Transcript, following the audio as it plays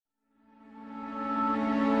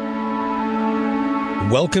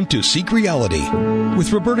Welcome to Seek Reality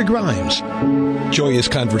with Roberta Grimes. Joyous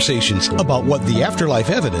conversations about what the afterlife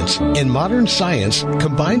evidence and modern science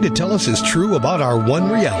combine to tell us is true about our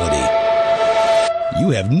one reality. You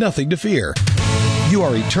have nothing to fear. You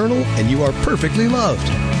are eternal and you are perfectly loved.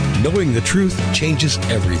 Knowing the truth changes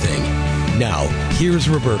everything. Now, here's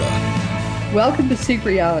Roberta. Welcome to Seek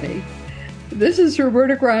Reality. This is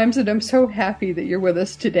Roberta Grimes, and I'm so happy that you're with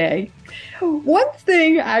us today. One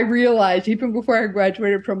thing I realized even before I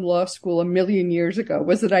graduated from law school a million years ago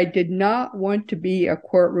was that I did not want to be a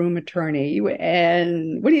courtroom attorney.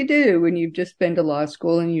 And what do you do when you've just been to law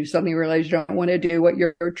school and you suddenly realize you don't want to do what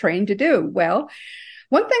you're trained to do? Well,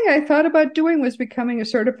 one thing I thought about doing was becoming a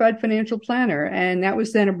certified financial planner, and that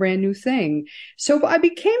was then a brand new thing. So I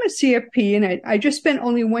became a CFP, and I just spent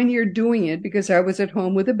only 1 year doing it because I was at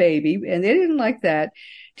home with a baby, and they didn't like that.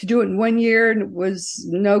 To do it in 1 year was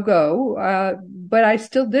no-go, but I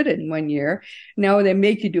still did it in 1 year. Now they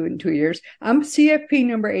make you do it in 2 years. I'm CFP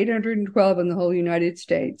number 812 in the whole United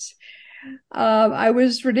States. I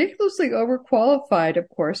was ridiculously overqualified, of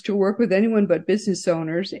course, to work with anyone but business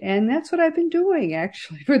owners. And that's what I've been doing,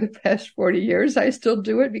 actually, for the past 40 years. I still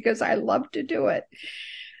do it because I love to do it.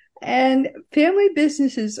 And family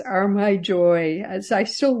businesses are my joy, as I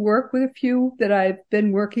still work with a few that I've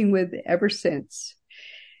been working with ever since.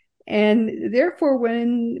 And therefore,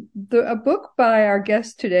 when a book by our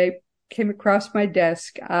guest today came across my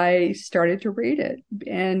desk, I started to read it,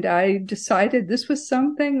 and I decided this was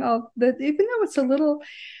something that, even though it's a little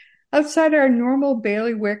outside our normal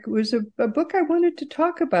bailiwick, it was a book I wanted to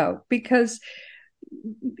talk about, because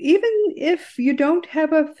even if you don't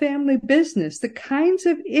have a family business, the kinds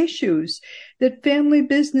of issues that family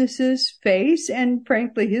businesses face, and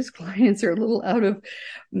frankly, his clients are a little out of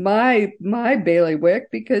my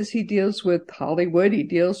bailiwick because he deals with Hollywood, he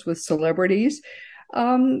deals with celebrities.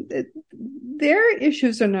 Their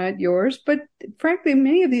issues are not yours, but frankly,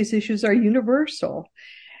 many of these issues are universal.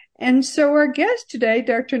 And so our guest today,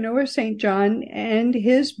 Dr. Noah St. John, and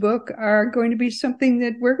his book are going to be something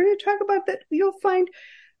that we're going to talk about, that you'll find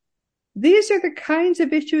these are the kinds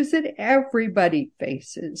of issues that everybody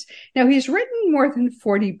faces. Now, he's written more than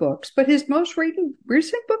 40 books, but his most recent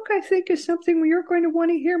book, I think, is something you're going to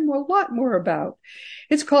want to hear a lot more about.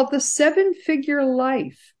 It's called The 7-Figure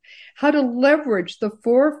Life: How to Leverage the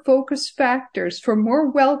 4 Focus Factors for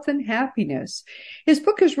More Wealth and Happiness. His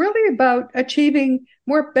book is really about achieving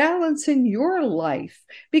more balance in your life,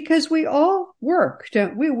 because we all work,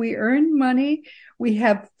 don't we? We earn money, we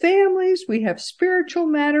have families, we have spiritual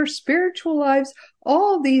matters, spiritual lives.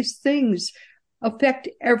 All these things affect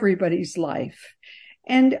everybody's life.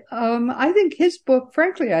 And I think his book,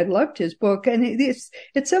 frankly, I loved his book. And it's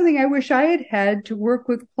something I wish I had had to work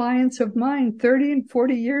with clients of mine 30 and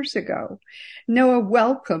 40 years ago. Noah,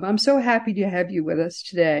 welcome. I'm so happy to have you with us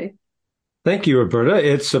today. Thank you, Roberta.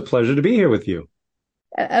 It's a pleasure to be here with you.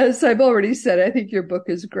 As I've already said, I think your book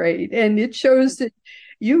is great. And it shows that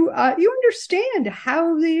you understand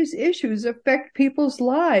how these issues affect people's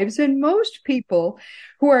lives. And most people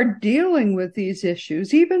who are dealing with these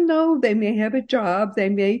issues, even though they may have a job, they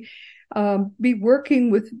may be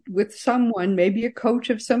working with someone, maybe a coach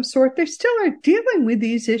of some sort, they still are dealing with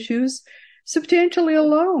these issues substantially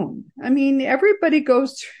alone. I mean, everybody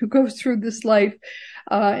goes through this life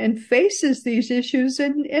and faces these issues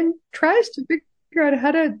and tries to figure out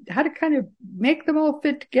how to kind of make them all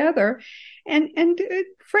fit together. And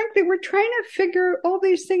frankly, we're trying to figure all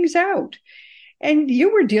these things out. And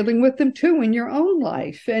you were dealing with them too in your own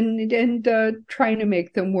life and trying to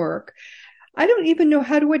make them work. I don't even know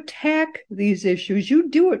how to attack these issues. You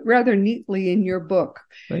do it rather neatly in your book.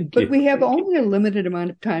 Thank you. But we have only a limited amount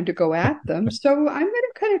of time to go at them. So I'm going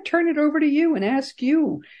to kind of turn it over to you and ask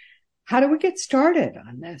you, how do we get started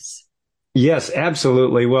on this? Yes,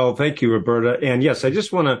 absolutely. Well, thank you, Roberta. And yes, I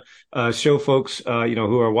just want to show folks,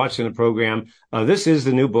 who are watching the program, this is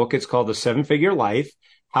the new book. It's called The 7-Figure Life: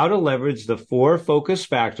 How to Leverage the 4 Focus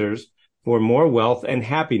Factors for More Wealth and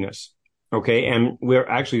Happiness. Okay. And we're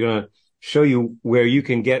actually going to show you where you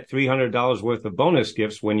can get $300 worth of bonus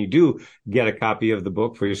gifts when you do get a copy of the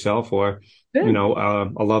book for yourself or,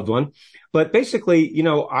 a loved one. But basically,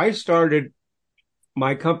 I started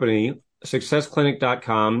my company,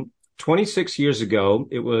 successclinic.com, 26 years ago.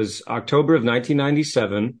 It was October of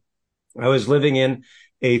 1997. I was living in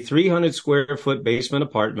a 300 square foot basement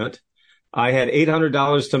apartment. I had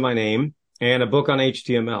 $800 to my name and a book on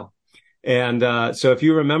HTML. And so if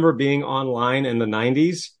you remember being online in the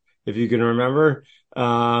 90s, if you can remember. Even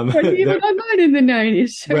online in the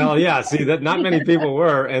 90s. Well, yeah, see, that not many people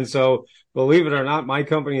were. And so, believe it or not, my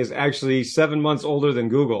company is actually 7 months older than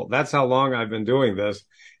Google. That's how long I've been doing this.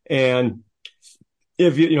 And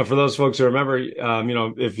if you, for those folks who remember,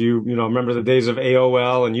 if you, remember the days of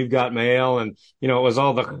AOL and You've Got Mail and, it was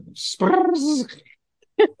all the,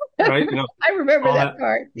 right? I remember that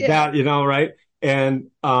part. Yeah. Right. And,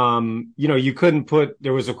 you couldn't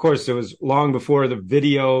there was long before the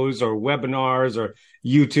videos or webinars or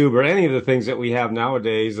YouTube or any of the things that we have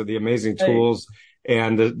nowadays, or the amazing tools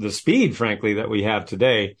and the speed, frankly, that we have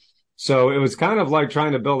today. So it was kind of like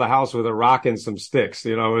trying to build a house with a rock and some sticks.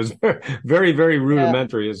 It was very, very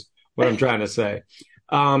rudimentary is what I'm trying to say.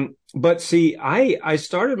 But see, I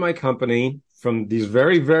started my company from these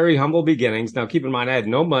very, very humble beginnings. Now, keep in mind, I had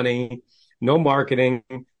no money, no marketing,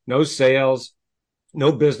 no sales,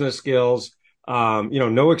 no business skills,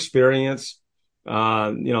 no experience.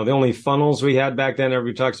 The only funnels we had back then,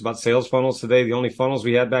 everybody talks about sales funnels today. The only funnels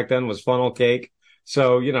we had back then was funnel cake.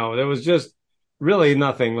 So, there was just really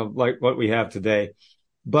nothing like what we have today.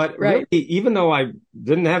 But really, even though I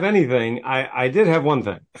didn't have anything, I did have one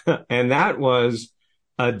thing, and that was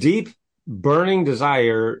a deep, burning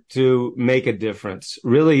desire to make a difference,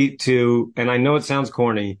 really and I know it sounds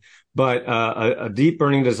corny, but a deep,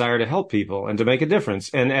 burning desire to help people and to make a difference.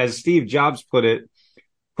 And as Steve Jobs put it,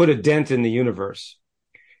 put a dent in the universe.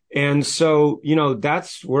 And so,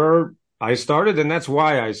 that's where I started, and that's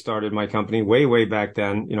why I started my company way, way back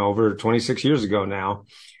then, over 26 years ago now.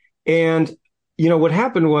 And, what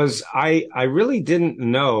happened was I really didn't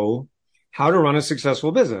know how to run a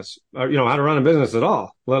successful business, or, how to run a business at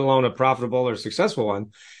all, let alone a profitable or successful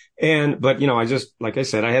one. But I just, like I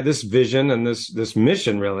said, I had this vision and this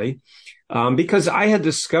mission really, because I had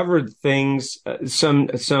discovered things,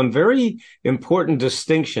 some very important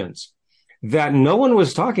distinctions that no one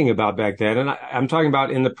was talking about back then. And I'm talking about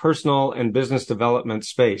in the personal and business development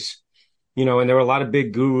space, and there were a lot of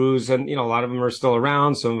big gurus and, a lot of them are still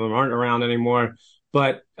around. Some of them aren't around anymore.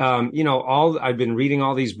 But, I've been reading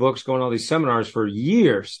all these books, going to all these seminars for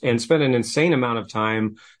years and spent an insane amount of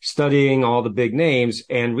time studying all the big names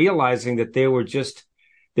and realizing that there were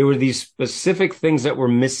these specific things that were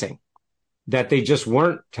missing that they just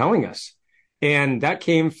weren't telling us. And that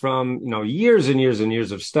came from, years and years and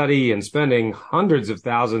years of study and spending hundreds of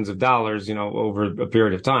thousands of dollars, over a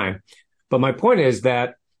period of time. But my point is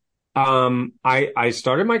that, I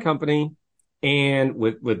started my company and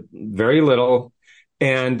with very little.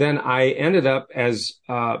 And then I ended up as,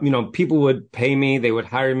 people would pay me, they would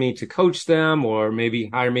hire me to coach them or maybe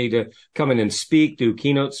hire me to come in and speak, do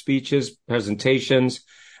keynote speeches, presentations.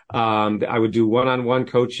 I would do one-on-one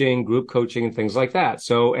coaching, group coaching and things like that.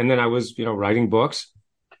 So, and then I was, writing books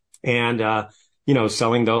and,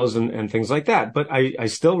 selling those and things like that. But I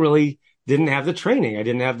still really didn't have the training. I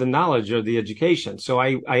didn't have the knowledge or the education. So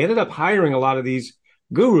I ended up hiring a lot of these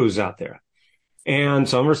gurus out there. And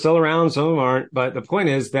some are still around, some of them aren't. But the point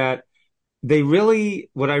is that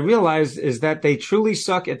what I realized is that they truly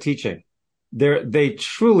suck at teaching. They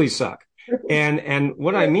truly suck. And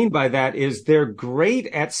what I mean by that is they're great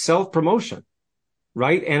at self-promotion,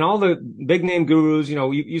 right? And all the big name gurus,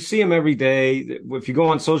 you see them every day. If you go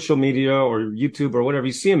on social media or YouTube or whatever,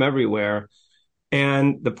 you see them everywhere.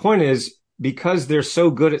 And the point is, because they're so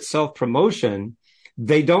good at self-promotion,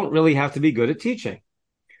 they don't really have to be good at teaching.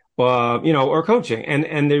 Or coaching.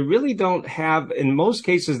 And they really don't have, in most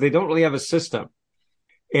cases, they don't really have a system.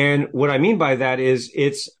 And what I mean by that is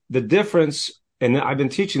it's the difference, and I've been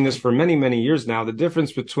teaching this for many, many years now, the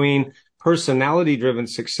difference between personality-driven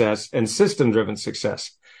success and system-driven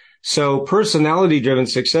success. So personality-driven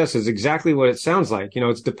success is exactly what it sounds like.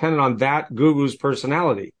 It's dependent on that guru's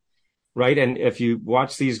personality, right? And if you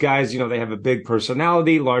watch these guys, they have a big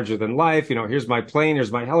personality, larger than life. Here's my plane,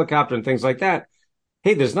 here's my helicopter and things like that.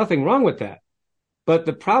 Hey, there's nothing wrong with that. But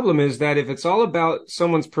the problem is that if it's all about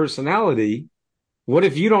someone's personality, what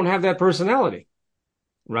if you don't have that personality?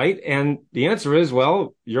 Right? And the answer is,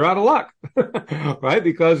 well, you're out of luck, right?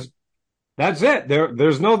 Because that's it.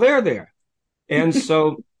 There's no there. And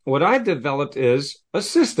so what I've developed is a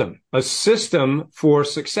system for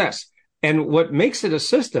success. And what makes it a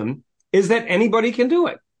system is that anybody can do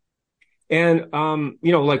it. And,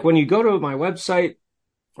 like when you go to my website,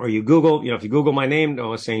 or you Google, if you Google my name,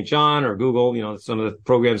 Noah St. John, or Google, some of the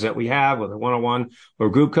programs that we have, whether one-on-one or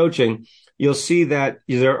group coaching, you'll see that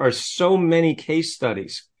there are so many case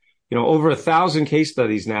studies, over 1,000 case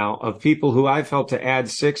studies now of people who I've helped to add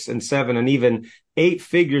 6 and 7 and even 8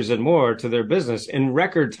 figures and more to their business in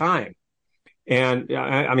record time. And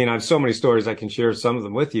I have so many stories. I can share some of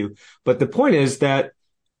them with you. But the point is that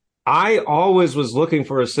I always was looking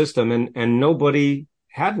for a system and nobody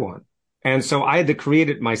had one. And so I had to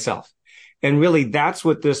create it myself. And really, that's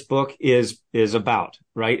what this book is about,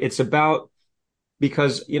 right? It's about,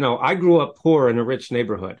 because, I grew up poor in a rich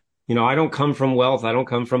neighborhood. I don't come from wealth. I don't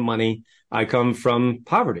come from money. I come from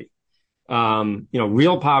poverty.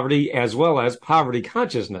 Real poverty as well as poverty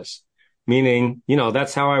consciousness, meaning,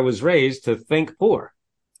 that's how I was raised to think poor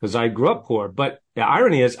because I grew up poor. But the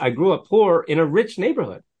irony is I grew up poor in a rich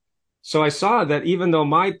neighborhood. So I saw that even though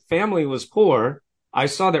my family was poor, I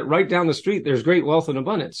saw that right down the street, there's great wealth and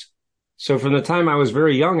abundance. So from the time I was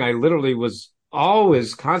very young, I literally was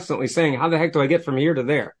always constantly saying, how the heck do I get from here to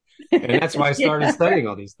there? And that's why I started studying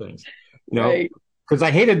all these things, Right. because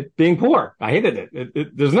I hated being poor. I hated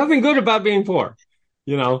it. There's nothing good about being poor.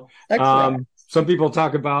 Some people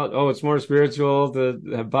talk about, it's more spiritual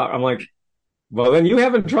I'm like, well, then you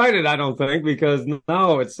haven't tried it, I don't think, because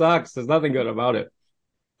no, it sucks. There's nothing good about it.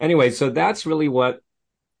 Anyway, so that's really what,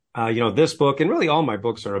 this book and really all my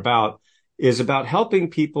books are about, is about helping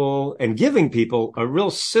people and giving people a real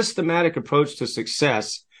systematic approach to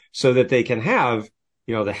success so that they can have,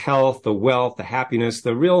 the health, the wealth, the happiness,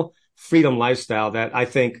 the real freedom lifestyle that I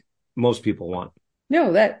think most people want.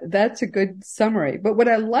 No, that's a good summary. But what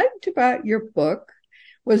I liked about your book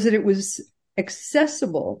was that it was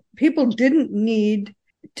accessible. People didn't need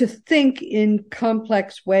to think in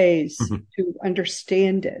complex ways to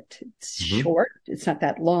understand it. It's short. It's not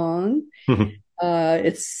that long.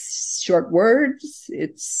 It's short words.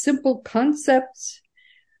 It's simple concepts.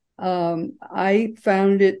 I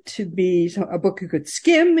found it to be a book you could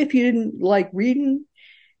skim if you didn't like reading.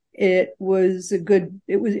 I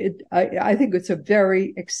think it's a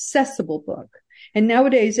very accessible book. And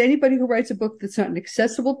nowadays, anybody who writes a book that's not an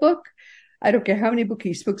accessible book, I don't care how many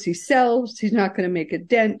books he sells, he's not going to make a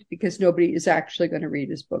dent because nobody is actually going to read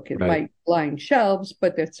his book. It might line shelves,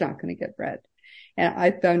 but that's not going to get read. And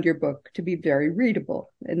I found your book to be very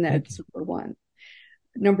readable, and that's number one.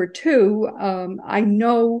 Number two, I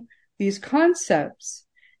know these concepts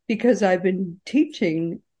because I've been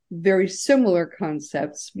teaching very similar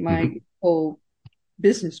concepts my whole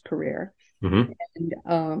business career. And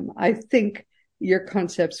I think your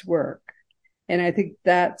concepts work. And I think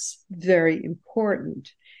that's very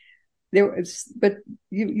important. But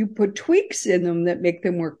you put tweaks in them that make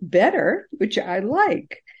them work better, which I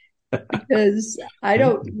like, because I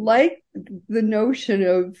don't like the notion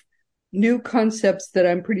of new concepts that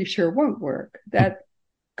I'm pretty sure won't work. That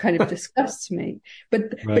kind of disgusts me.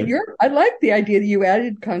 But I like the idea that you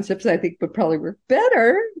added concepts I think would probably work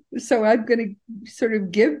better. So I'm going to sort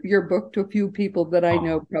of give your book to a few people that I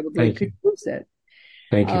know probably could use it.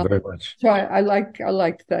 Thank you very much. So I liked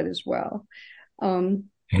that as well.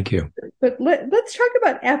 Thank you. But let's talk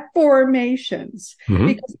about affirmations,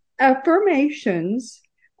 because affirmations,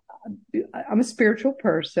 I'm a spiritual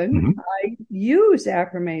person. I use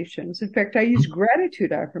affirmations. In fact, I use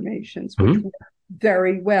gratitude affirmations, which work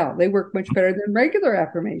very well. They work much better than regular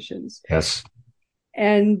affirmations. Yes.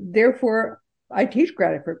 And therefore, I teach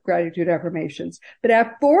gratitude affirmations. But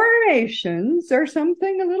affirmations are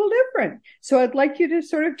something a little different. So I'd like you to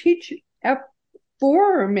sort of teach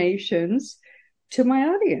affirmations to my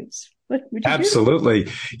audience. Absolutely.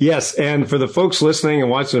 Yes. And for the folks listening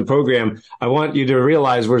and watching the program, I want you to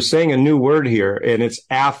realize we're saying a new word here, and it's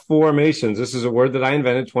affirmations. This is a word that I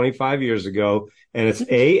invented 25 years ago, and it's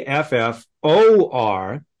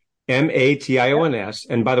AFFORMATIONS.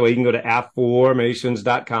 And by the way, you can go to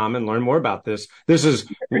affirmations.com and learn more about this. This is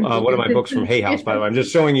one of my books from Hay House, by the way. I'm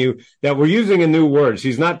just showing you that we're using a new word.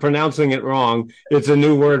 She's not pronouncing it wrong. It's a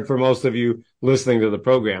new word for most of you listening to the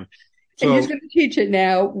program. And he's going to teach it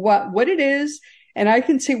now, what it is, and I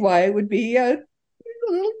can see why it would be a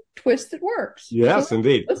little twist that works. Yes, so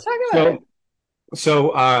indeed. Let's talk about it.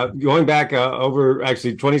 So going back over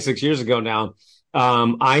actually 26 years ago now,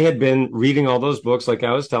 I had been reading all those books, like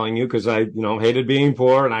I was telling you, because I, hated being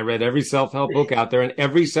poor, and I read every self-help book out there, and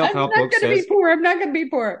every self-help book says, I'm not going to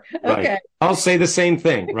be poor. Okay. Right. I'll say the same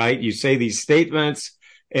thing, right? You say these statements,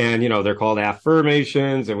 and, they're called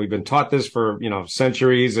affirmations, and we've been taught this for,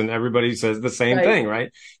 centuries, and everybody says the same thing, right?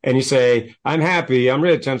 And you say, I'm happy, I'm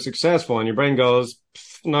rich, I'm successful, and your brain goes,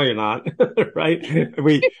 no, you're not, right?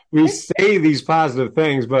 We say these positive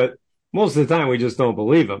things, but most of the time we just don't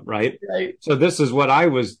believe them, right? Right. So this is what I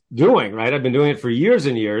was doing, right? I've been doing it for years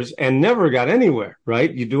and years and never got anywhere, right?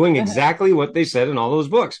 You're doing exactly what they said in all those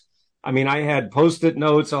books. I mean, I had Post-it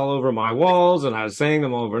notes all over my walls, and I was saying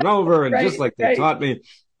them over and over. And just like they taught me,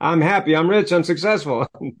 I'm happy, I'm rich, I'm successful.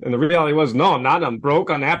 And the reality was, no, I'm not. I'm broke,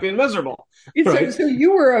 unhappy, and miserable. Right? So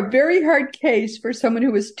you were a very hard case for someone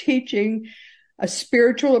who was teaching a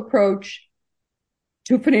spiritual approach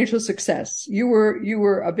to financial success. You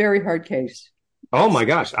were a very hard case. Oh my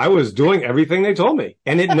gosh. I was doing everything they told me,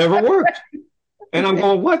 and it never worked. And I'm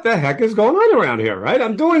going, what the heck is going on around here, right?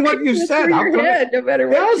 I'm doing what you said. No matter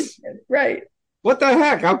what you said. Right. what the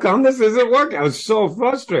heck? How come this isn't working? I was so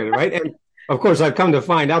frustrated, right? And of course, I've come to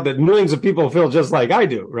find out that millions of people feel just like I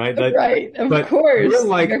do, right? Right, of But course.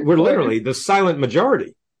 we're literally the silent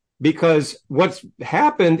majority, because what's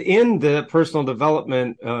happened in the personal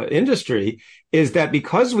development industry is that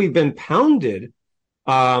because we've been pounded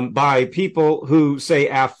by people who say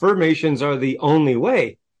affirmations are the only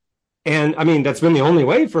way. And I mean, that's been the only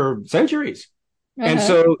way for centuries. And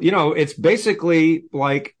so, it's basically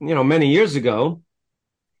like, many years ago,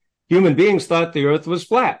 human beings thought the earth was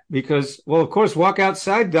flat because, well, of course, walk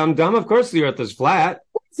outside, dumb. Of course, the earth is flat.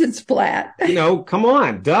 It's flat. Come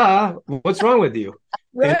on, duh. What's wrong with you?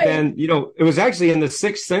 Right. And then, it was actually in the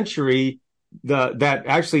 6th century that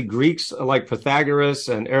actually Greeks like Pythagoras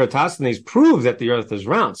and Eratosthenes proved that the earth is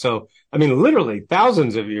round. So, I mean, literally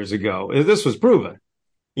thousands of years ago, this was proven,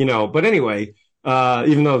 but anyway,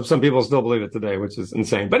 even though some people still believe it today, which is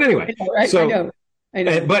insane. But anyway, I know.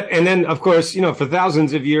 And then, of course, for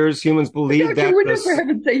thousands of years, humans believed that. For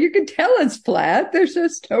heaven's sake, you can tell it's flat. There's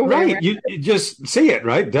just no way. Right. You just see it,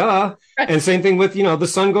 right? Duh. Right. And same thing with, the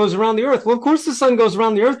sun goes around the earth. Well, of course the sun goes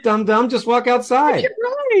around the earth, dumb. Just walk outside. Watch it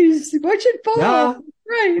rise. Watch it fall. Duh.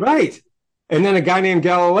 Right. Right. And then a guy named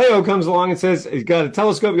Galileo comes along and says, he's got a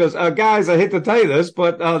telescope. He goes, guys, I hate to tell you this,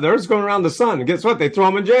 but the earth's going around the sun. And guess what? They throw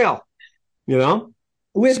him in jail,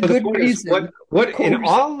 With so good reason. What in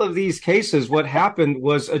all of these cases, what happened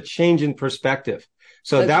was a change in perspective.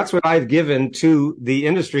 So that's what I've given to the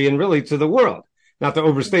industry and really to the world. Not to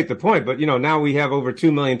overstate the point, but now we have over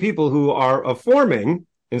 2 million people who are affirming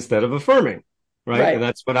instead of affirming, right? And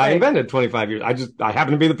that's what I invented 25 years. I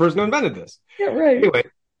happen to be the person who invented this. Yeah, right. Anyway,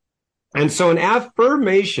 and so an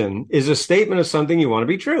affirmation is a statement of something you want to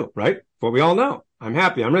be true, right? What we all know. I'm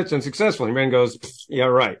happy, I'm rich and successful. And your brain goes, yeah,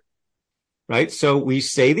 right. Right. So we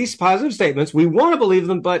say these positive statements. We want to believe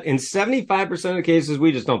them, but in 75% of the cases,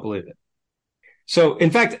 we just don't believe it. So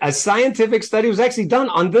in fact, a scientific study was actually done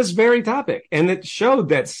on this very topic, and it showed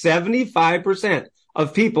that 75%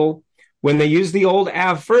 of people, when they use the old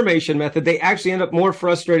affirmation method, they actually end up more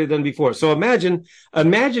frustrated than before. So imagine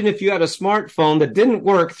if you had a smartphone that didn't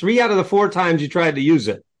work 3 out of the 4 times you tried to use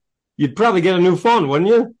it. You'd probably get a new phone, wouldn't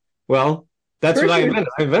you? Well, that's what I invented.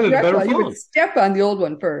 I invented a better phone. You would step on the old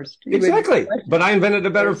one first. Exactly. But I invented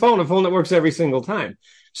a better phone, a phone that works every single time.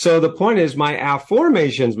 So the point is, my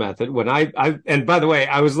affirmations method, when and by the way,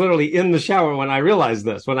 I was literally in the shower when I realized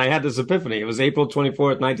this, when I had this epiphany. It was April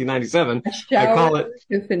 24th, 1997. I call it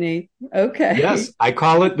epiphany. Okay. Yes. I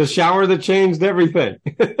call it the shower that changed everything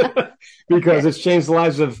because it's changed the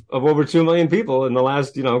lives of over 2 million people in the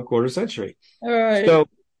last, quarter century. All right. So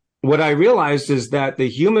what I realized is that the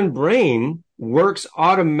human brain works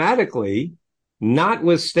automatically, not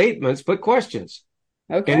with statements, but questions.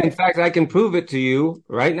 Okay. And in fact, I can prove it to you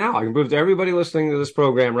right now. I can prove it to everybody listening to this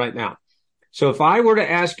program right now. So if I were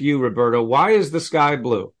to ask you, Roberta, why is the sky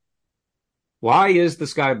blue? Why is the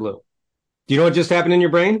sky blue? Do you know what just happened in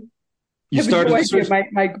your brain? You started to search.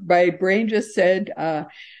 My brain just said, I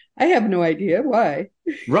have no idea why.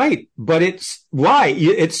 Right. But it's why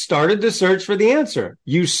it started to search for the answer.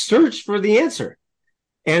 You search for the answer.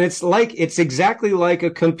 And it's exactly like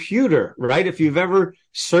a computer, right? If you've ever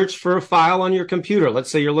searched for a file on your computer,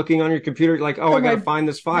 let's say you're looking on your computer, like, I got to find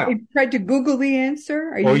this file. You tried to Google the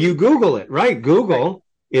answer? Or you Google it, right? Google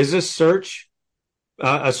is a search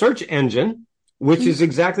engine, which is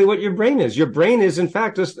exactly what your brain is. Your brain is, in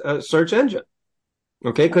fact, a search engine.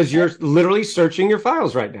 Okay. Because you're literally searching your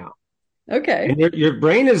files right now. Okay. And your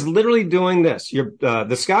brain is literally doing this.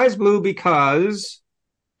 The sky's blue because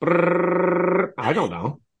I don't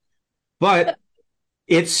know, but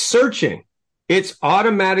it's searching. It's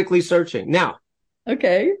automatically searching. Now,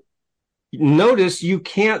 okay. Notice you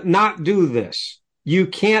can't not do this. You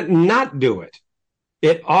can't not do it.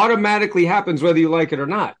 It automatically happens whether you like it or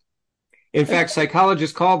not. In fact,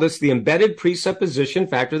 psychologists call this the embedded presupposition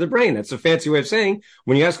factor of the brain. That's a fancy way of saying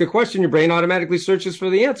when you ask a question, your brain automatically searches for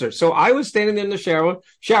the answer. So I was standing there in the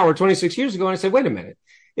shower 26 years ago, and I said, wait a minute.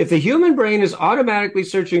 If the human brain is automatically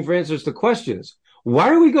searching for answers to questions, why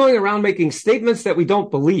are we going around making statements that we don't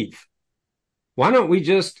believe? Why don't we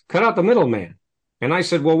just cut out the middleman? And I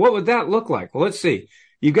said, well, what would that look like? Well, let's see.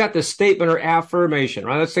 You got the statement or affirmation,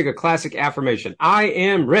 right? Let's take a classic affirmation. I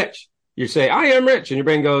am rich. You say, I am rich. And your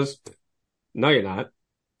brain goes, no, you're not.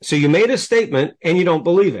 So you made a statement and you don't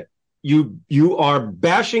believe it. You are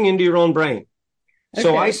bashing into your own brain. Okay.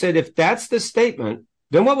 So I said, if that's the statement,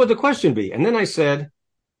 then what would the question be? And then I said,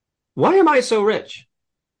 why am I so rich?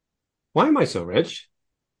 Why am I so rich?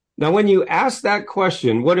 Now, when you ask that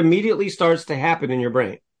question, what immediately starts to happen in your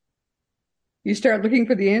brain? You start looking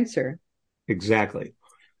for the answer. Exactly.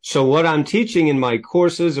 So what I'm teaching in my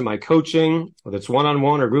courses and my coaching, whether it's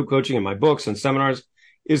one-on-one or group coaching in my books and seminars,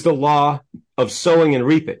 is the law of sowing and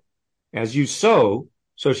reaping. As you sow,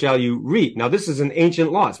 so shall you reap. Now, this is an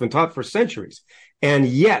ancient law. It's been taught for centuries. And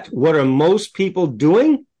yet, what are most people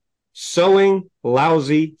doing? Sowing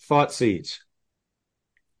lousy thought seeds.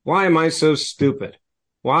 Why am I so stupid?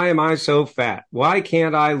 Why am I so fat? Why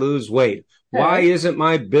can't I lose weight? Why isn't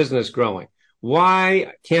my business growing?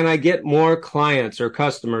 Why can't I get more clients or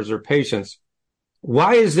customers or patients?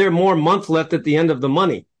 Why is there more month left at the end of the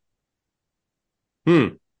money?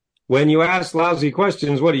 When you ask lousy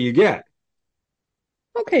questions, what do you get?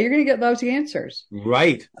 Okay, you're going to get lousy answers.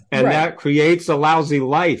 Right. And that creates a lousy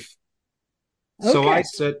life. Okay. So I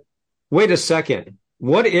said, wait a second.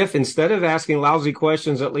 What if instead of asking lousy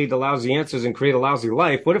questions that lead to lousy answers and create a lousy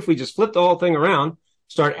life, what if we just flip the whole thing around,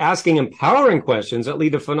 start asking empowering questions that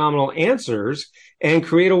lead to phenomenal answers and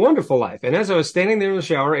create a wonderful life? And as I was standing there in the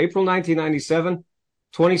shower, April 1997,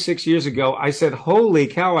 26 years ago, I said, holy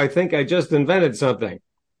cow, I think I just invented something.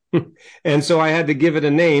 And so I had to give it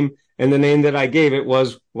a name. And the name that I gave it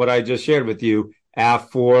was what I just shared with you,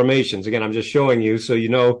 Afformations. Again, I'm just showing you so you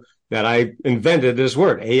know that I invented this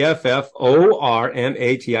word, Afformations,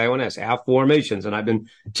 Afformations. And I've been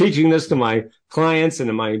teaching this to my clients and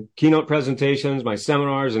in my keynote presentations, my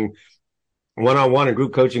seminars, and one-on-one and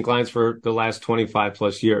group coaching clients for the last 25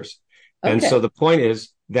 plus years. Okay. And so the point is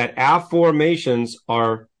that Afformations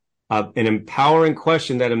are an empowering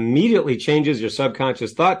question that immediately changes your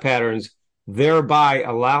subconscious thought patterns, thereby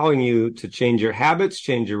allowing you to change your habits,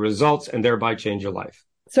 change your results, and thereby change your life.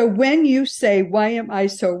 So when you say, why am I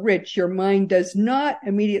so rich? Your mind does not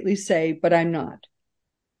immediately say, but I'm not.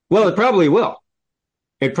 Well, it probably will.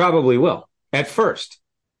 It probably will at first.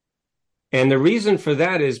 And the reason for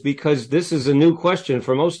that is because this is a new question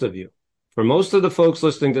for most of you. For most of the folks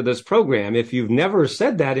listening to this program, if you've never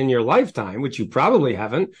said that in your lifetime, which you probably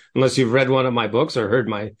haven't, unless you've read one of my books or heard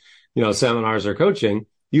my, seminars or coaching,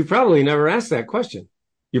 you've probably never asked that question.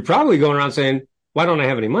 You're probably going around saying, why don't I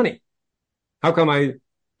have any money? How come I'm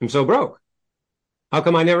so broke? How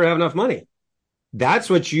come I never have enough money? That's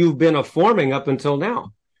what you've been affirming up until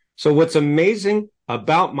now. So what's amazing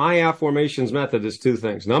about my Afformations method is two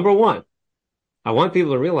things. Number one, I want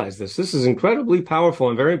people to realize this. This is incredibly powerful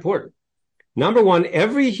and very important. Number one,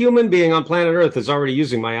 every human being on planet Earth is already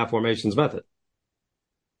using my Afformations method.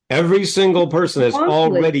 Every single person is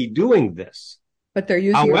already doing this. But they're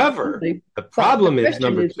using However, the problem is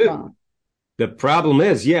number two. The problem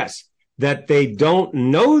is, yes, that they don't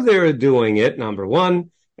know they're doing it, number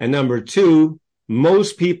one. And number two,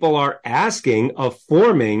 most people are asking,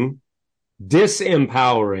 affirming,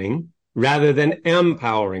 disempowering rather than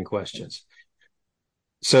empowering questions.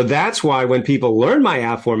 So that's why when people learn my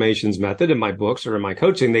Afformations method in my books or in my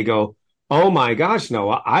coaching, they go, oh my gosh,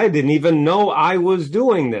 Noah, I didn't even know I was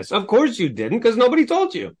doing this. Of course you didn't, because nobody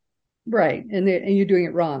told you. Right. And you're doing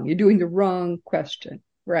it wrong. You're doing the wrong question.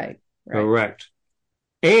 Right. Correct.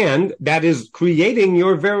 And that is creating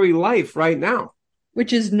your very life right now.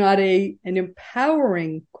 Which is not an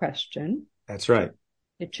empowering question. That's right.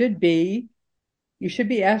 It should be, you should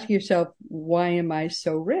be asking yourself, why am I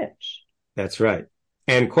so rich? That's right.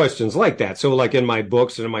 And questions like that. So like in my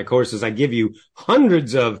books and in my courses, I give you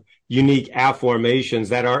hundreds of unique Afformations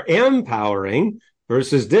that are empowering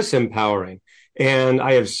versus disempowering. And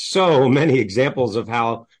I have so many examples of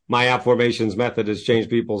how my Afformations method has changed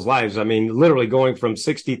people's lives. I mean, literally going from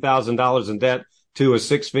 $60,000 in debt to a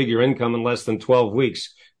six-figure income in less than 12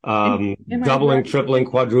 weeks, doubling, tripling,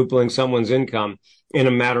 quadrupling someone's income in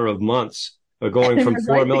a matter of months, going from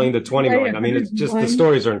 4 million to 20 million. I mean, it's just, the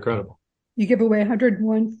stories are incredible. You give away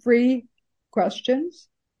 101 free questions.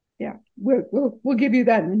 Yeah, we'll give you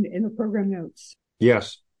that in the program notes.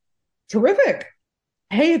 Yes. Terrific.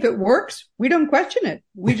 Hey, if it works, we don't question it.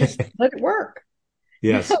 We just let it work.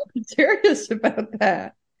 Yes. I'm serious about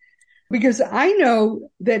that. Because I know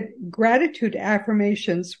that gratitude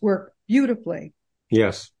affirmations work beautifully.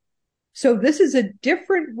 Yes. So this is a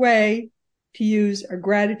different way to use a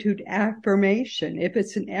gratitude affirmation. If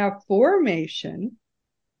it's an affirmation,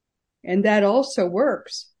 and that also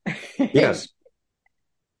works. Yes.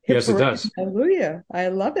 Yes, it does. Hallelujah. I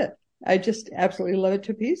love it. I just absolutely love it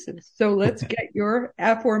to pieces. So let's get your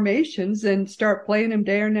Afformations and start playing them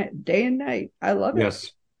day and night. I love it.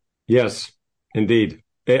 Yes. Yes, indeed.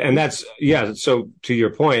 And that's, yeah. So to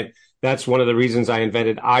your point, that's one of the reasons I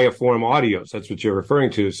invented iAfform audios. That's what you're referring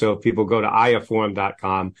to. So if people go to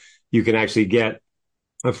iAfform.com, you can actually get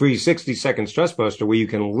a free 60-second stress buster where you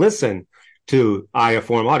can listen to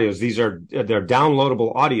iAfform audios. They're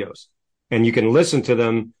downloadable audios, and you can listen to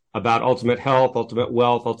them about ultimate health, ultimate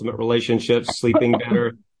wealth, ultimate relationships, sleeping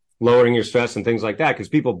better, lowering your stress and things like that. Because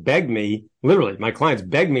people beg me, literally, my clients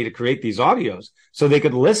beg me to create these audios so they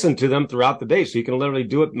could listen to them throughout the day. So you can literally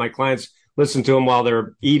do it. My clients listen to them while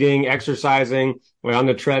they're eating, exercising, or on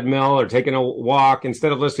the treadmill, or taking a walk,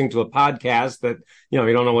 instead of listening to a podcast that, you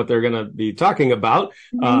don't know what they're going to be talking about.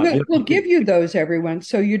 We'll give you those, everyone,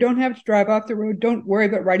 so you don't have to drive off the road. Don't worry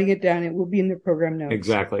about writing it down. It will be in the program notes.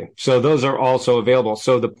 Exactly. So those are also available.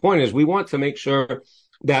 So the point is, we want to make sure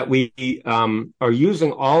that we are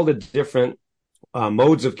using all the different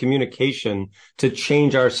modes of communication to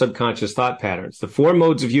change our subconscious thought patterns. The 4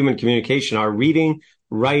 modes of human communication are reading,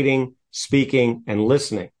 writing, speaking, and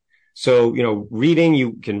listening. So, reading,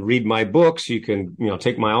 you can read my books, you can,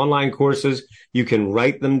 take my online courses, you can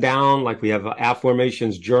write them down. Like we have an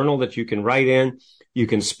affirmations journal that you can write in. You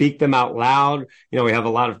can speak them out loud. We have a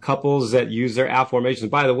lot of couples that use their affirmations.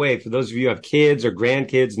 By the way, for those of you who have kids or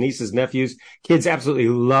grandkids, nieces, nephews, kids absolutely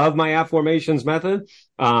love my affirmations method.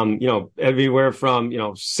 Everywhere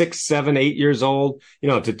from, 6, 7, 8 years old,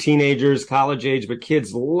 to teenagers, college age, but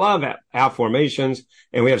kids love affirmations.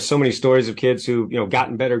 And we have so many stories of kids who,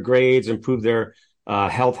 gotten better grades, improved their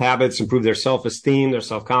health habits, improve their self-esteem, their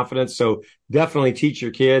self-confidence. So definitely teach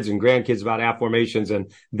your kids and grandkids about affirmations. And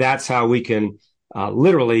that's how we can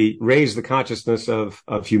literally raise the consciousness of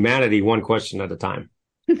humanity one question at a time.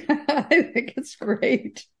 I think it's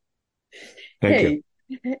great. Thank you.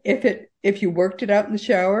 If you worked it out in the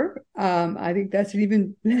shower, I think that's an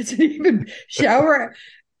even shower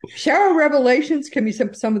revelations can be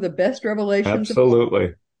some of the best revelations.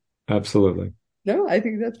 Absolutely. No, I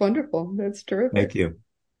think that's wonderful. That's terrific. Thank you.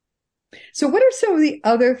 So what are some of the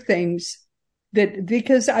other things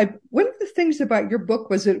because one of the things about your book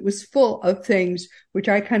was it was full of things which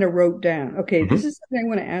I kind of wrote down. Okay, This is something I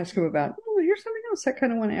want to ask him about. Oh, here's something else I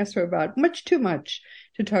kind of want to ask him about. Much too much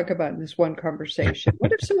to talk about in this one conversation.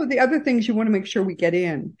 What are some of the other things you want to make sure we get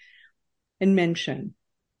in and mention?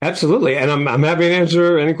 Absolutely. And I'm happy to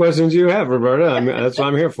answer any questions you have, Roberta. That's what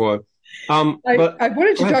I'm here for. I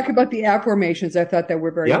wanted to talk about the affirmations. I thought that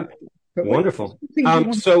were very important. Wonderful.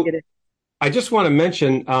 I just want to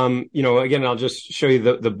mention, again, I'll just show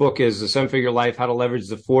you the book is The 7-Figure Life, How to Leverage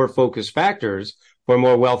the 4 Focus Factors for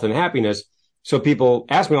More Wealth and Happiness. So people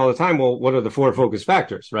ask me all the time, well, what are the 4 focus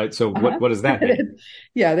factors, right? So what does that mean?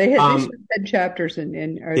 Yeah, they had 10 chapters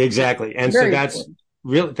exactly. And so that's important.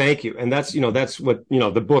 Really, thank you. And that's what,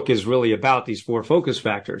 the book is really about, these 4 focus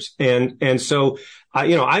factors. And so,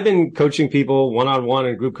 I've been coaching people one-on-one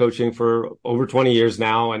and group coaching for over 20 years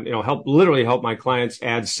now, and, help my clients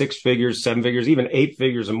add 6 figures, 7 figures, even 8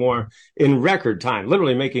 figures or more in record time,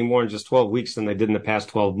 literally making more in just 12 weeks than they did in the past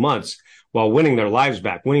 12 months while winning their lives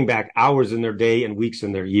back, winning back hours in their day and weeks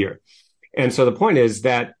in their year. And so the point is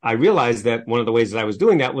that I realized that one of the ways that I was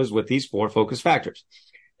doing that was with these 4 focus factors.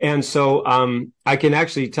 And so, I can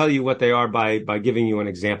actually tell you what they are by giving you an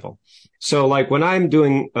example. So like when I'm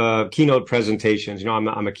doing, keynote presentations, I'm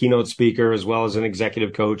a keynote speaker as well as an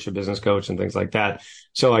executive coach, a business coach and things like that.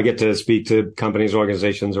 So I get to speak to companies,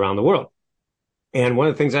 organizations around the world. And one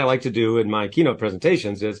of the things I like to do in my keynote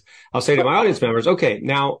presentations is I'll say to my audience members, okay,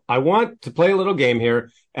 now I want to play a little game here.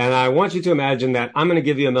 And I want you to imagine that I'm going to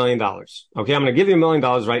give you $1 million. Okay. I'm going to give you $1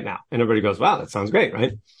 million right now. And everybody goes, wow, that sounds great,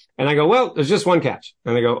 right? And I go, well, there's just one catch.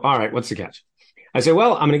 And they go, all right, what's the catch? I say,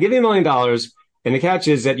 well, I'm going to give you $1 million. And the catch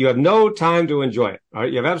is that you have no time to enjoy it. All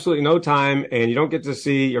right. You have absolutely no time, and you don't get to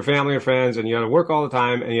see your family or friends, and you got to work all the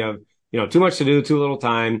time, and you have, too much to do, too little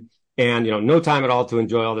time, and, no time at all to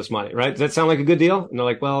enjoy all this money. Right. Does that sound like a good deal? And they're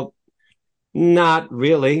like, well, not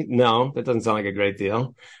really. No, that doesn't sound like a great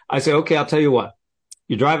deal. I say, okay, I'll tell you what.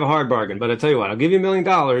 You drive a hard bargain, but I tell you what, I'll give you $1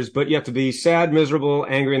 million, but you have to be sad, miserable,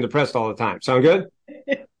 angry, and depressed all the time. Sound good?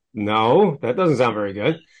 No, that doesn't sound very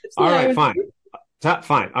good. All right, fine.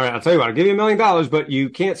 Fine. All right, I'll tell you what, I'll give you $1 million, but you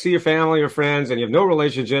can't see your family or friends, and you have no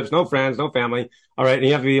relationships, no friends, no family. All right, and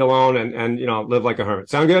you have to be alone and live like a hermit.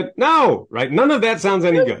 Sound good? No, right? None of that sounds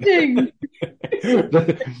any good.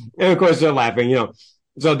 And of course they're laughing,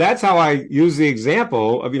 So that's how I use the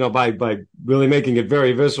example of, by really making it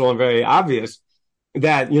very visceral and very obvious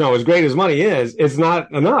that, as great as money is, it's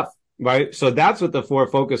not enough. Right. So that's what the 4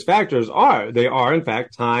 focus factors are. They are, in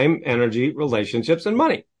fact, time, energy, relationships, and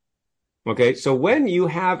money. Okay. So when you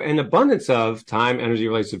have an abundance of time, energy,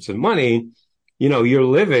 relationships, and money, you're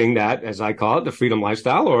living that, as I call it, the freedom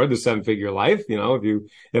lifestyle or the 7-figure life,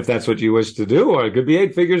 if that's what you wish to do, or it could be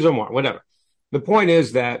 8 figures or more, whatever. The point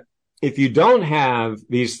is that if you don't have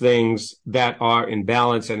these things that are in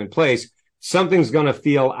balance and in place, something's going to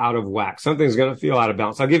feel out of whack. Something's going to feel out of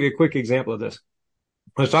balance. I'll give you a quick example of this.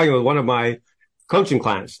 I was talking with one of my coaching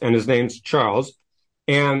clients, and his name's Charles.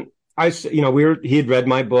 And he had read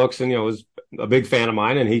my books and, was a big fan of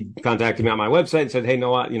mine, and he contacted me on my website and said, "Hey,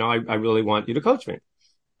 Noah, I really want you to coach me."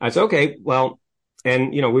 I said, "Okay, well,"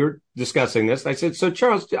 and, we were discussing this. I said, "So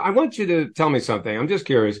Charles, I want you to tell me something. I'm just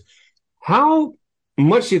curious. How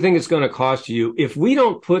much do you think it's going to cost you if we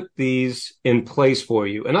don't put these in place for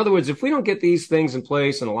you? In other words, if we don't get these things in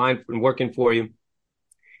place and aligned and working for you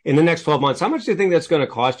in the next 12 months, how much do you think that's going to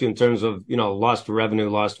cost you in terms of, lost revenue,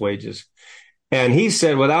 lost wages?" And he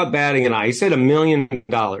said, without batting an eye, he said $1 million.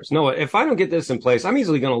 No, if I don't get this in place, I'm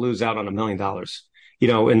easily going to lose out on $1 million,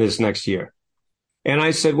 in this next year. And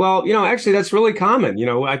I said, well, actually, that's really common.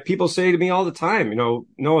 People say to me all the time,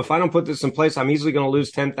 no, if I don't put this in place, I'm easily going to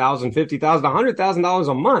lose $10,000, $50,000, $100,000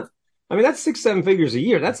 a month. I mean, that's 6, 7 figures a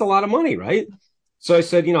year. That's a lot of money, right? So I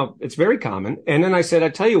said, it's very common. And then I said, I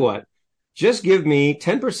tell you what, just give me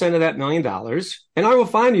 10% of that $1 million and I will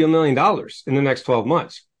find you $1 million in the next 12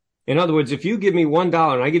 months. In other words, if you give me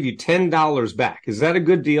 $1 and I give you $10 back, is that a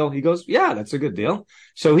good deal? He goes, yeah, that's a good deal.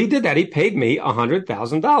 So he did that. He paid me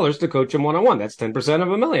 $100,000 to coach him one-on-one. That's 10% of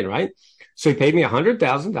 $1 million, right? So he paid me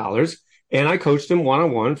 $100,000 and I coached him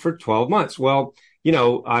one-on-one for 12 months. Well,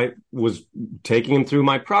 I was taking him through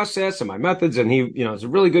my process and my methods, and he, is a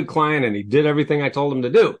really good client, and he did everything I told him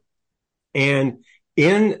to do. And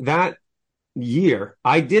in that year,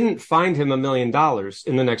 I didn't find him $1 million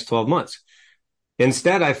in the next 12 months.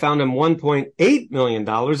 Instead, I found him $1.8 million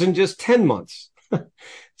in just 10 months.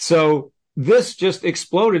 So this just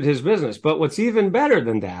exploded his business. But what's even better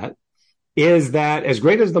than that is that, as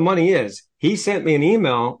great as the money is, he sent me an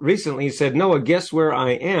email recently. He said, Noah, guess where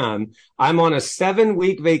I am? I'm on a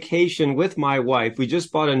 7-week vacation with my wife. We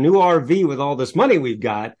just bought a new RV with all this money we've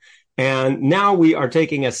got. And now we are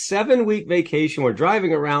taking a 7-week vacation. We're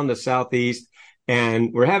driving around the Southeast.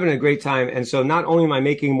 And we're having a great time. And so not only am I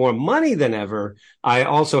making more money than ever, I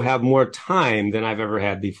also have more time than I've ever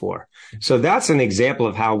had before. So that's an example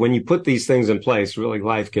of how, when you put these things in place, really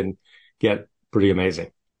life can get pretty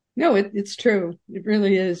amazing. No, it's true. It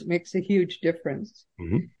really is. It makes a huge difference.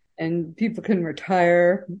 Mm-hmm. And people can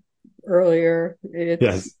retire earlier.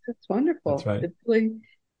 It's wonderful. That's right. It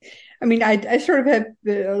really, I sort of have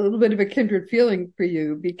a little bit of a kindred feeling for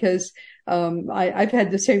you, because I've had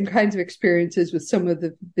the same kinds of experiences with some of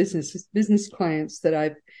the business clients that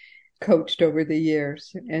I've coached over the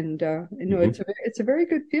years, and mm-hmm. it's a very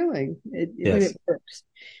good feeling when it works.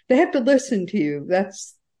 They have to listen to you.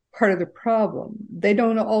 That's part of the problem. They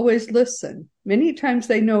don't always listen. Many times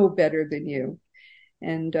they know better than you,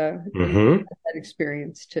 and mm-hmm. that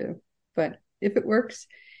experience too. But if it works,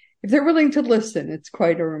 if they're willing to listen, it's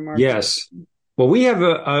quite a remarkable. Yes. Well, we have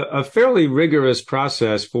a fairly rigorous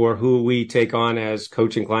process for who we take on as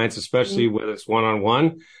coaching clients, especially mm-hmm. when it's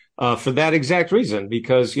one-on-one, for that exact reason,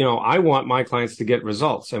 because, I want my clients to get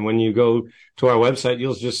results. And when you go to our website,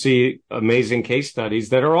 you'll just see amazing case studies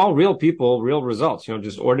that are all real people, real results,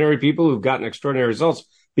 just ordinary people who've gotten extraordinary results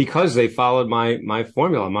because they followed my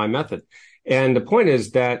formula, my method. And the point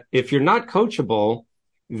is that if you're not coachable,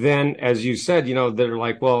 then, as you said, they're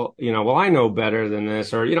like, well, I know better than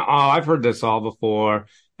this, or, I've heard this all before.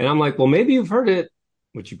 And I'm like, well, maybe you've heard it,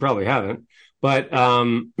 which you probably haven't, but,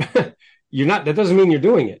 you're not, that doesn't mean you're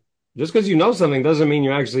doing it. Just because you know something doesn't mean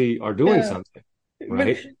you actually are doing something.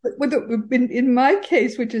 Right. But in my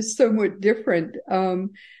case, which is somewhat different,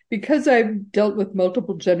 because I've dealt with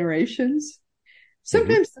multiple generations,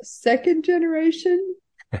 sometimes mm-hmm. the second generation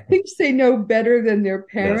thinks they know better than their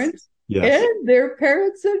parents. Yes. And their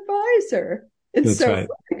parents' advisor. And that's so right.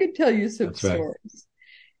 I could tell you some stories.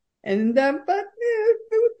 Right. And, but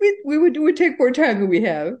we would take more time than we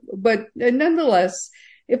have. But nonetheless,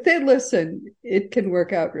 if they listen, it can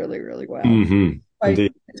work out really, really well. Mm-hmm.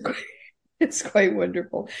 It's quite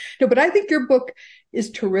wonderful. No, but I think your book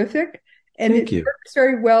is terrific. And it works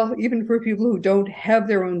very well, even for people who don't have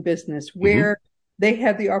their own business, where mm-hmm. they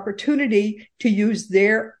have the opportunity to use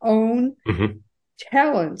their own mm-hmm.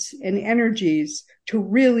 talents and energies to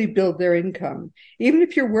really build their income. Even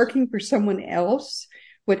if you're working for someone else,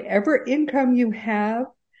 whatever income you have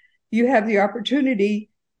the opportunity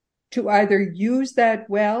to either use that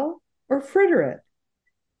well or fritter it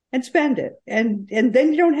and spend it. And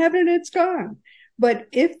then you don't have it and it's gone. But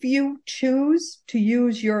if you choose to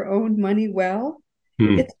use your own money well,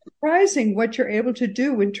 it's surprising what you're able to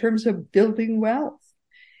do in terms of building wealth.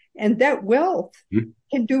 And that wealth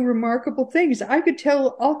can do remarkable things. I could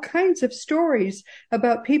tell all kinds of stories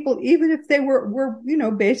about people, even if they were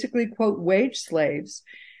basically, quote, wage slaves.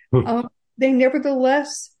 They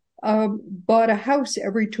nevertheless bought a house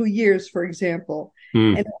every 2 years, for example.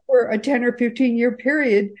 And over a 10 or 15 year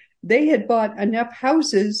period, they had bought enough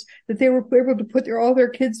houses that they were able to put all their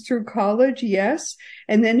kids through college, yes.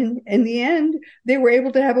 And then in the end, they were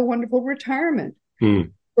able to have a wonderful retirement,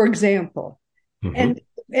 for example.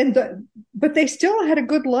 But they still had a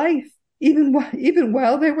good life, even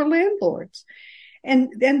while they were landlords. And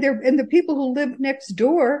the people who lived next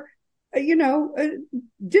door,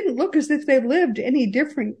 didn't look as if they lived any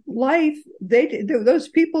different life. Those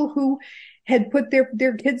people who had put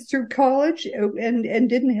their kids through college and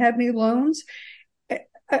didn't have any loans.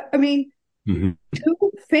 I mean,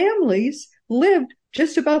 two families lived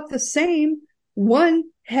just about the same. One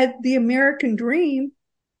had the American dream,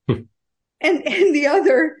 and the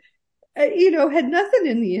other, had nothing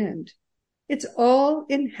in the end. It's all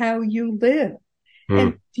in how you live.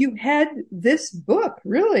 And if you had this book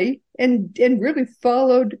really and really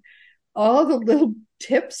followed all the little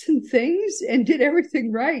tips and things and did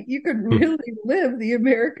everything right, you could really live the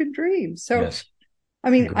American dream. So, yes. I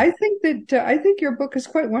mean, I think your book is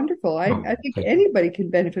quite wonderful. I think anybody can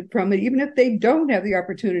benefit from it, even if they don't have the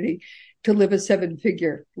opportunity to live a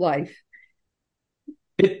 7-figure life.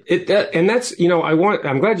 And that's,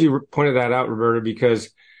 I'm glad you pointed that out, Roberta,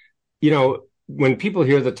 because, when people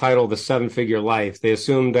hear the title, The 7-Figure Life, they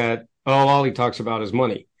assume that, all he talks about is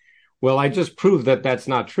money. Well, I just proved that that's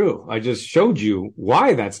not true. I just showed you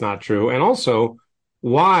why that's not true. And also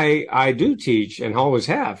why I do teach and always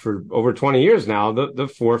have for over 20 years now, the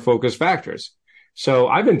 4 focus factors. So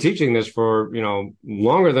I've been teaching this for,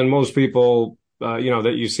 longer than most people, that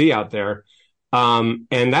you see out there. And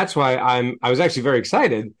that's why I was actually very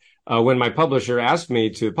excited, when my publisher asked me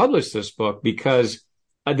to publish this book, because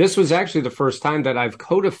this was actually the first time that I've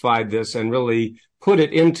codified this and really put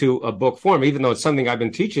it into a book form, even though it's something I've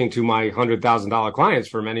been teaching to my $100,000 clients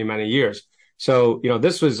for many, many years. So,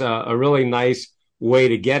 this was a really nice way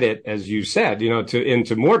to get it, as you said,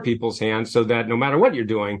 into more people's hands, so that no matter what you're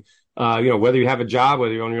doing, whether you have a job,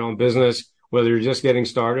 whether you own your own business, whether you're just getting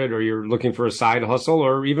started or you're looking for a side hustle,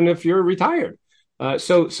 or even if you're retired.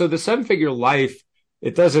 So the 7-figure life,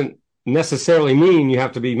 it doesn't necessarily mean you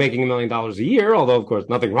have to be making $1 million a year, although of course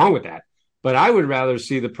nothing wrong with that. But I would rather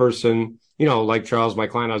see the person, like Charles, my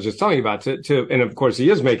client I was just telling you about, and of course he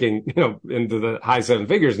is making, into the high 7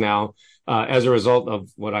 figures now, as a result of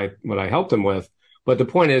what I helped him with. But the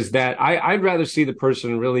point is that I'd rather see the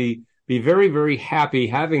person really be very, very happy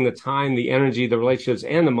having the time, the energy, the relationships,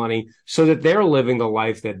 and the money, so that they're living the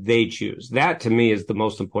life that they choose. That to me is the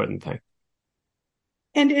most important thing.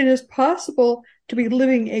 And it is possible to be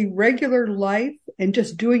living a regular life and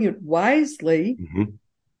just doing it wisely,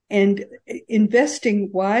 and investing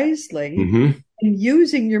wisely, and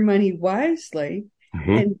using your money wisely,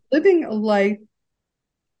 and living a life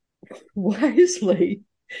wisely.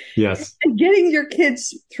 Yes. And getting your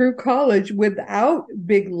kids through college without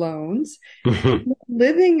big loans,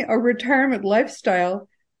 living a retirement lifestyle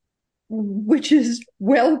which is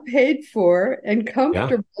well paid for and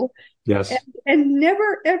comfortable. Yes. And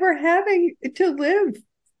never, ever having to live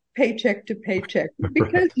paycheck to paycheck,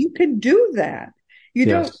 because you can do that.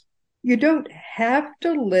 You don't have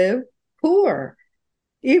to live poor,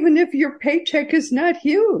 even if your paycheck is not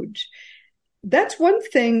huge. That's one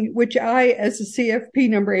thing which I, as a CFP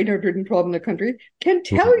number 812 in the country, can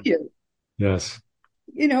tell you. Yes.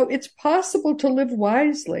 It's possible to live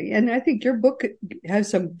wisely. And I think your book has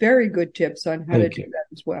some very good tips on how to do that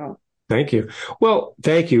as well. Thank you. Well,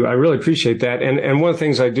 thank you. I really appreciate that. And one of the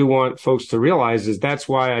things I do want folks to realize is that's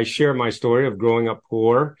why I share my story of growing up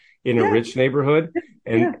poor in a rich neighborhood,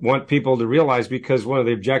 and want people to realize, because one of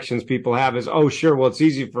the objections people have is, oh, sure, well, it's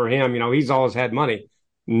easy for him. He's always had money.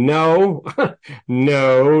 No,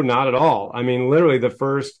 no, not at all. I mean, literally the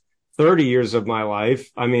first 30 years of my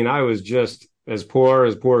life, I was just as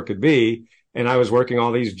poor could be. And I was working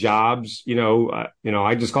all these jobs,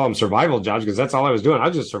 I just call them survival jobs, because that's all I was doing. I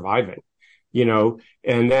was just surviving,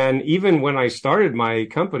 and then even when I started my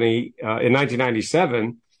company, in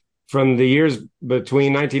 1997, from the years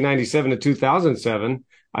between 1997 to 2007,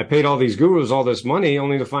 I paid all these gurus all this money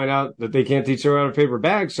only to find out that they can't teach her out of paper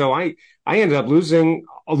bags. So I ended up losing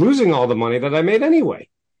all the money that I made anyway.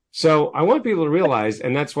 So I want people to realize,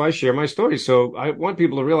 and that's why I share my story. So I want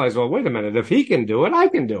people to realize, well, wait a minute, if he can do it, I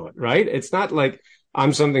can do it, right? It's not like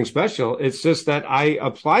I'm something special. It's just that I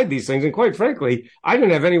applied these things. And quite frankly, I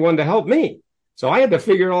didn't have anyone to help me. So I had to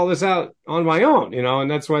figure all this out on my own, and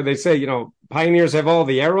that's why they say, pioneers have all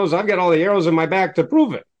the arrows. I've got all the arrows in my back to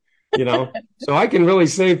prove it, so I can really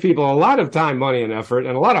save people a lot of time, money, and effort,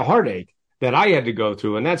 and a lot of heartache that I had to go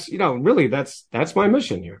through. And that's, really, that's my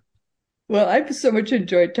mission here. Well, I've so much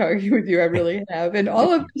enjoyed talking with you. I really have. And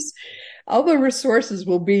all of this, All the resources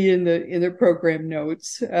will be in the program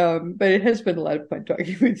notes. But it has been a lot of fun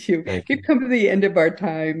talking with you. We've come to the end of our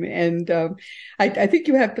time, and I think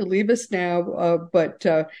you have to leave us now. But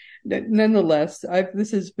nonetheless,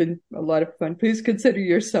 this has been a lot of fun. Please consider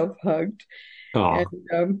yourself hugged. Oh.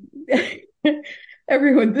 And,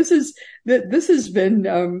 everyone, this has been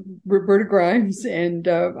Roberta Grimes, and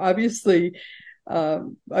obviously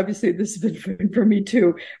this has been fun for me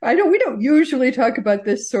too. We don't usually talk about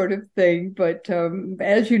this sort of thing, but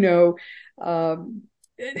as you know,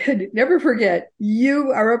 never forget,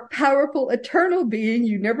 you are a powerful, eternal being.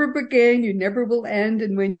 You never began, you never will end.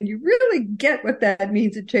 And when you really get what that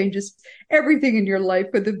means, it changes everything in your life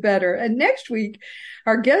for the better. And next week,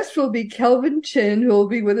 our guest will be Kelvin Chin, who will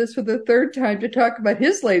be with us for the third time to talk about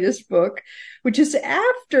his latest book, which is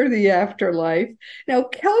After the Afterlife. Now,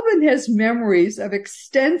 Kelvin has memories of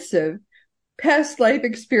extensive past life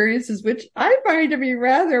experiences, which I find to be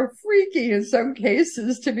rather freaky in some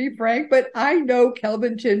cases, to be frank, but I know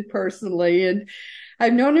Kelvin Chin personally, and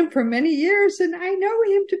I've known him for many years, and I know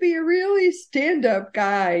him to be a really stand-up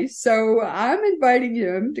guy. So I'm inviting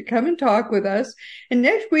him to come and talk with us. And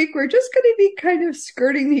next week, we're just going to be kind of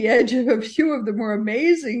skirting the edge of a few of the more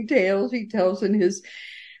amazing tales he tells in his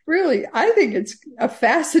really, I think it's a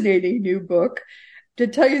fascinating new book, to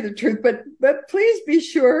tell you the truth, but please be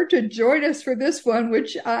sure to join us for this one,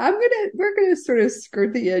 which we're going to sort of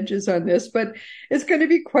skirt the edges on this, but it's going to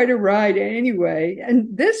be quite a ride anyway. And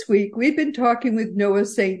this week we've been talking with Noah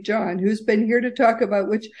St. John, who's been here to talk about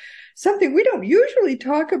something we don't usually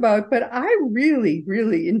talk about, but I really,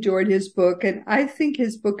 really enjoyed his book. And I think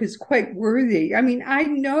his book is quite worthy. I mean, I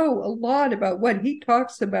know a lot about what he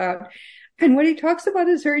talks about, and what he talks about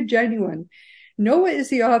is very genuine. Noah is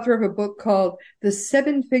the author of a book called The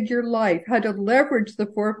Seven-Figure Life, How to Leverage the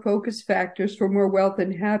Four Focus Factors for More Wealth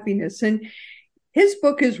and Happiness. And his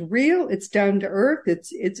book is real. It's down to earth.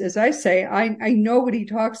 It's as I say, I know what he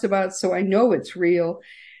talks about, so I know it's real.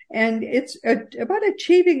 And it's about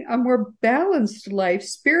achieving a more balanced life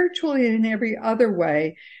spiritually and in every other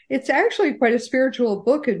way. It's actually quite a spiritual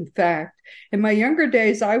book, in fact. In my younger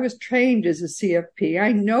days, I was trained as a CFP.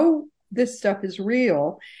 I know this stuff is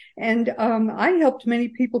real. And I helped many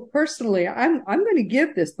people personally. I'm going to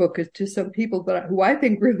give this book to some people who I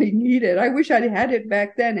think really need it. I wish I'd had it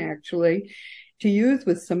back then, actually, to use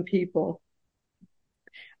with some people.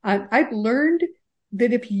 I've learned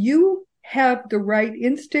that if you have the right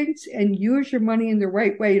instincts and use your money in the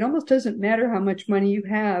right way, it almost doesn't matter how much money you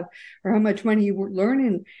have or how much money you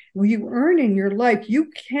earn in your life.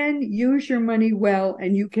 You can use your money well,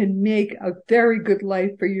 and you can make a very good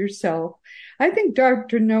life for yourself. I think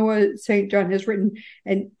Dr. Noah St. John has written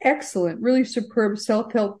an excellent, really superb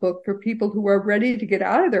self-help book for people who are ready to get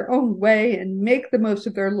out of their own way and make the most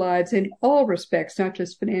of their lives in all respects, not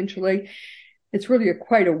just financially. It's really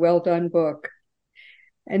quite a well-done book.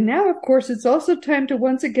 And now, of course, it's also time to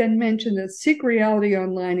once again mention that Seek Reality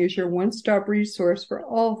Online is your one-stop resource for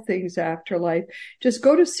all things afterlife. Just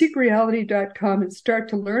go to seekreality.com and start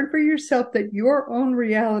to learn for yourself that your own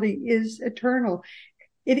reality is eternal.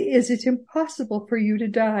 It's impossible for you to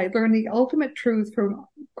die. Learn the ultimate truth from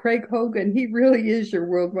Craig Hogan. He really is your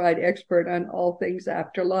worldwide expert on all things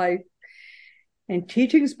afterlife. And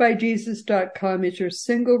teachingsbyjesus.com is your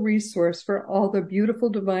single resource for all the beautiful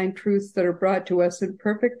divine truths that are brought to us in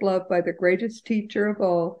perfect love by the greatest teacher of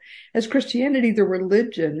all. As Christianity, the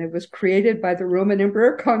religion, it was created by the Roman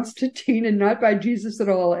Emperor Constantine and not by Jesus at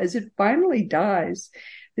all. As it finally dies,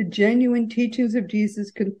 the genuine teachings of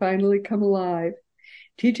Jesus can finally come alive.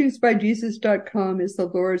 Teachingsbyjesus.com is the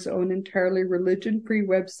Lord's own entirely religion-free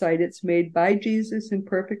website. It's made by Jesus in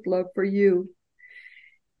perfect love for you.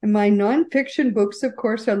 And my nonfiction books, of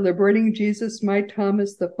course, are Liberating Jesus, My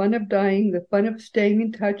Thomas, The Fun of Dying, The Fun of Staying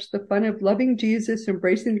in Touch, The Fun of Loving Jesus,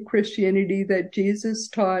 Embracing the Christianity that Jesus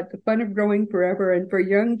taught, The Fun of Growing Forever. And for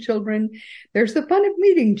young children, there's The Fun of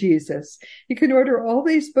Meeting Jesus. You can order all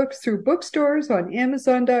these books through bookstores, on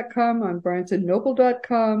Amazon.com, on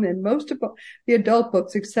BarnesandNoble.com, and most of the adult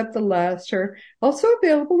books, except the last, are also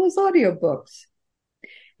available as audiobooks.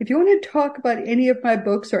 If you want to talk about any of my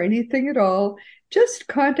books or anything at all, just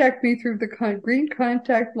contact me through the green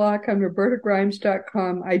contact block on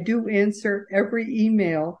robertagrimes.com. I do answer every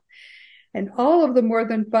email. And all of the more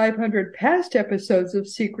than 500 past episodes of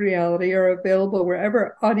Seek Reality are available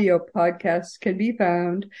wherever audio podcasts can be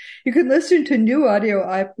found. You can listen to new audio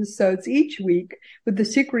episodes each week with the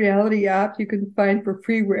Seek Reality app you can find for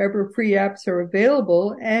free wherever free apps are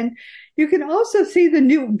available. And you can also see the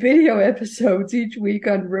new video episodes each week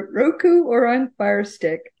on Roku or on Fire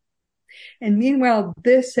Stick. And meanwhile,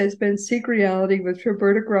 this has been Seek Reality with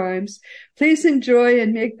Roberta Grimes. Please enjoy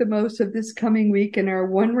and make the most of this coming week in our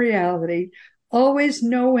one reality, always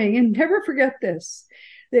knowing, and never forget this,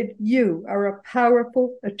 that you are a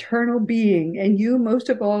powerful, eternal being, and you, most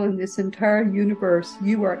of all in this entire universe,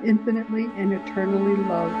 you are infinitely and eternally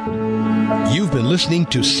loved. You've been listening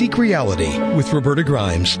to Seek Reality with Roberta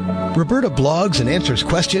Grimes. Roberta blogs and answers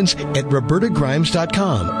questions at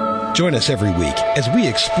robertagrimes.com. Join us every week as we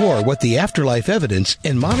explore what the afterlife evidence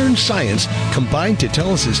and modern science combine to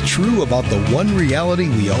tell us is true about the one reality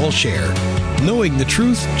we all share. Knowing the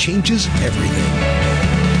truth changes everything.